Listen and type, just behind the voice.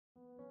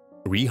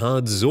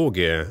Richard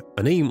Sorge,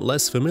 a name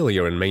less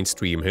familiar in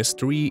mainstream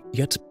history,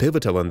 yet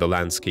pivotal in the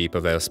landscape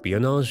of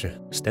espionage,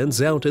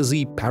 stands out as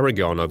a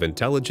paragon of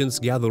intelligence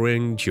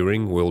gathering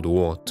during World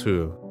War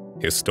II.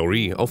 His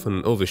story,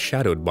 often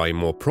overshadowed by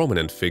more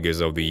prominent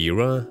figures of the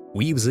era,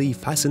 weaves a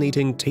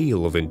fascinating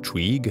tale of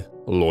intrigue,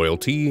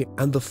 loyalty,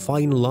 and the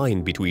fine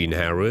line between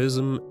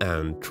heroism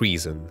and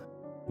treason.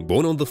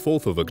 Born on the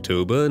 4th of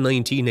October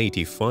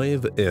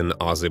 1985 in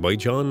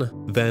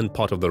Azerbaijan, then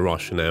part of the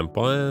Russian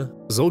Empire,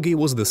 Sorge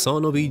was the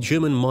son of a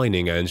German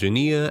mining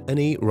engineer and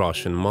a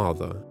Russian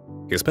mother.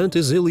 He spent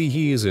his early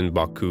years in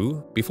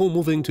Baku before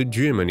moving to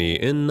Germany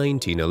in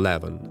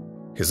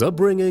 1911. His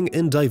upbringing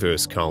in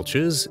diverse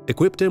cultures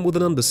equipped him with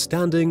an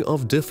understanding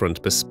of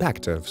different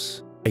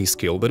perspectives, a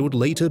skill that would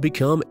later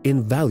become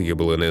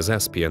invaluable in his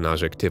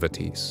espionage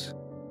activities.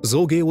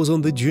 Sorge was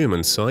on the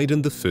German side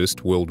in the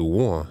First World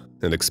War,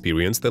 an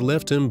experience that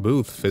left him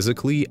both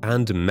physically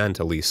and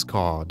mentally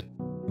scarred.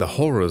 The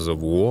horrors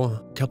of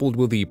war, coupled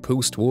with the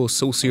post-war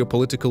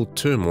socio-political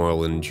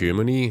turmoil in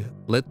Germany,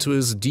 led to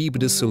his deep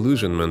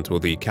disillusionment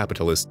with the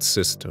capitalist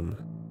system.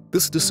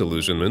 This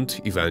disillusionment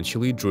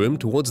eventually drew him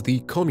towards the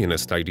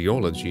communist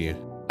ideology,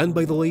 and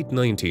by the late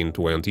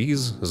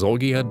 1920s,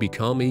 Sorge had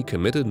become a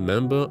committed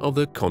member of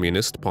the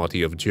Communist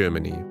Party of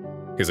Germany.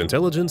 His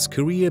intelligence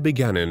career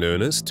began in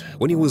earnest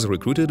when he was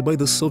recruited by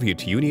the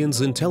Soviet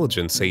Union's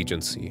intelligence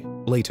agency,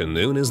 later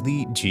known as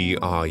the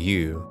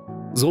GRU.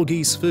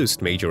 Sorge's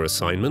first major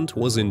assignment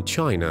was in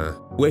China,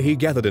 where he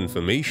gathered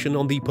information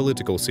on the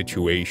political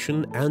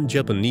situation and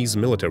Japanese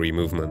military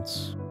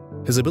movements.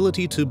 His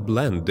ability to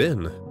blend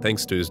in,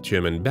 thanks to his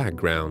German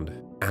background,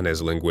 and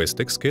his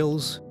linguistic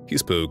skills — he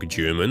spoke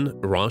German,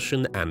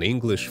 Russian, and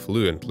English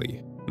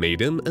fluently — made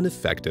him an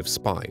effective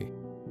spy.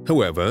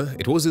 However,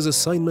 it was his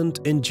assignment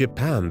in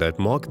Japan that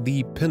marked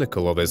the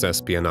pinnacle of his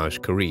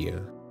espionage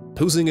career.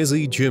 Posing as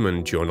a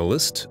German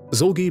journalist,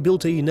 Sorge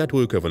built a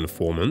network of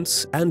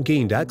informants and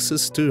gained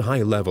access to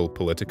high-level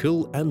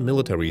political and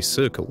military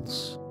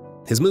circles.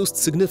 His most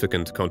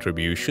significant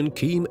contribution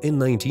came in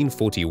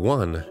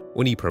 1941,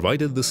 when he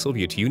provided the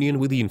Soviet Union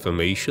with the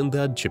information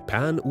that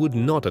Japan would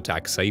not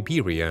attack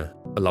Siberia,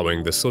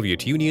 allowing the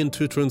Soviet Union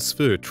to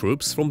transfer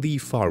troops from the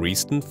Far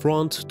Eastern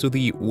Front to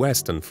the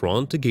Western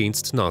Front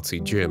against Nazi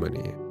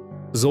Germany.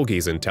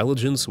 Sorge's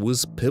intelligence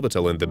was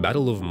pivotal in the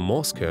Battle of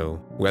Moscow,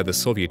 where the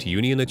Soviet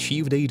Union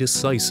achieved a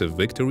decisive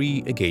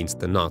victory against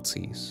the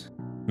Nazis.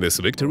 This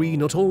victory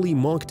not only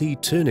marked a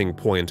turning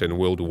point in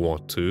World War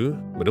II,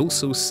 but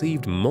also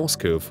saved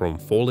Moscow from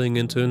falling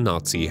into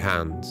Nazi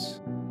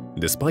hands.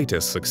 Despite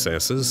his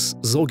successes,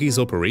 Sorge's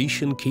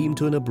operation came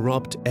to an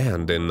abrupt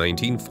end in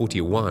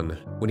 1941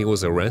 when he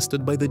was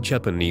arrested by the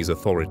Japanese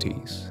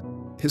authorities.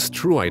 His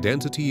true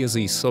identity as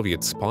a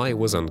Soviet spy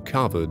was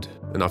uncovered,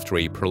 and after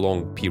a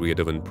prolonged period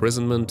of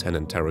imprisonment and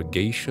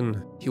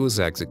interrogation, he was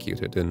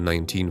executed in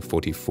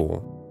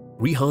 1944.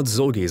 Richard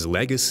Sorge's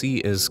legacy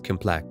is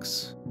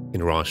complex.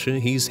 In Russia,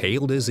 he is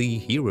hailed as a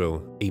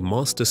hero, a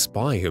master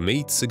spy who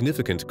made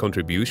significant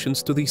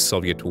contributions to the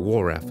Soviet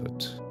war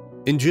effort.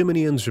 In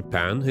Germany and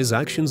Japan, his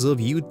actions are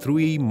viewed through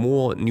a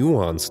more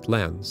nuanced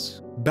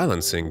lens,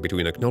 balancing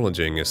between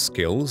acknowledging his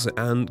skills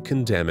and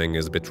condemning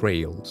his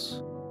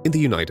betrayals. In the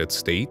United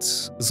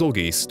States,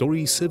 Sorge's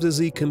story serves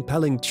as a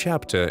compelling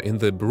chapter in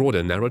the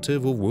broader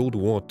narrative of World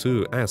War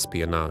II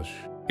espionage,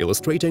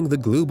 illustrating the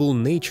global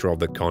nature of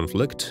the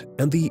conflict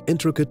and the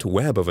intricate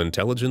web of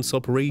intelligence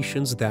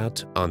operations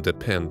that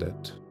underpinned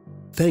it.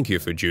 Thank you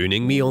for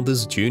joining me on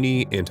this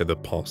journey into the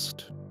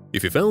past.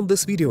 If you found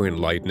this video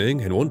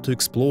enlightening and want to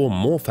explore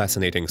more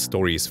fascinating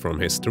stories from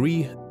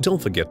history,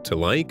 don't forget to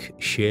like,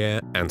 share,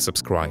 and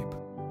subscribe.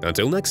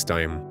 Until next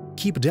time,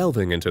 keep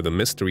delving into the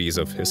mysteries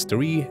of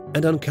history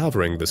and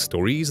uncovering the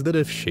stories that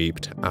have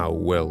shaped our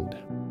world.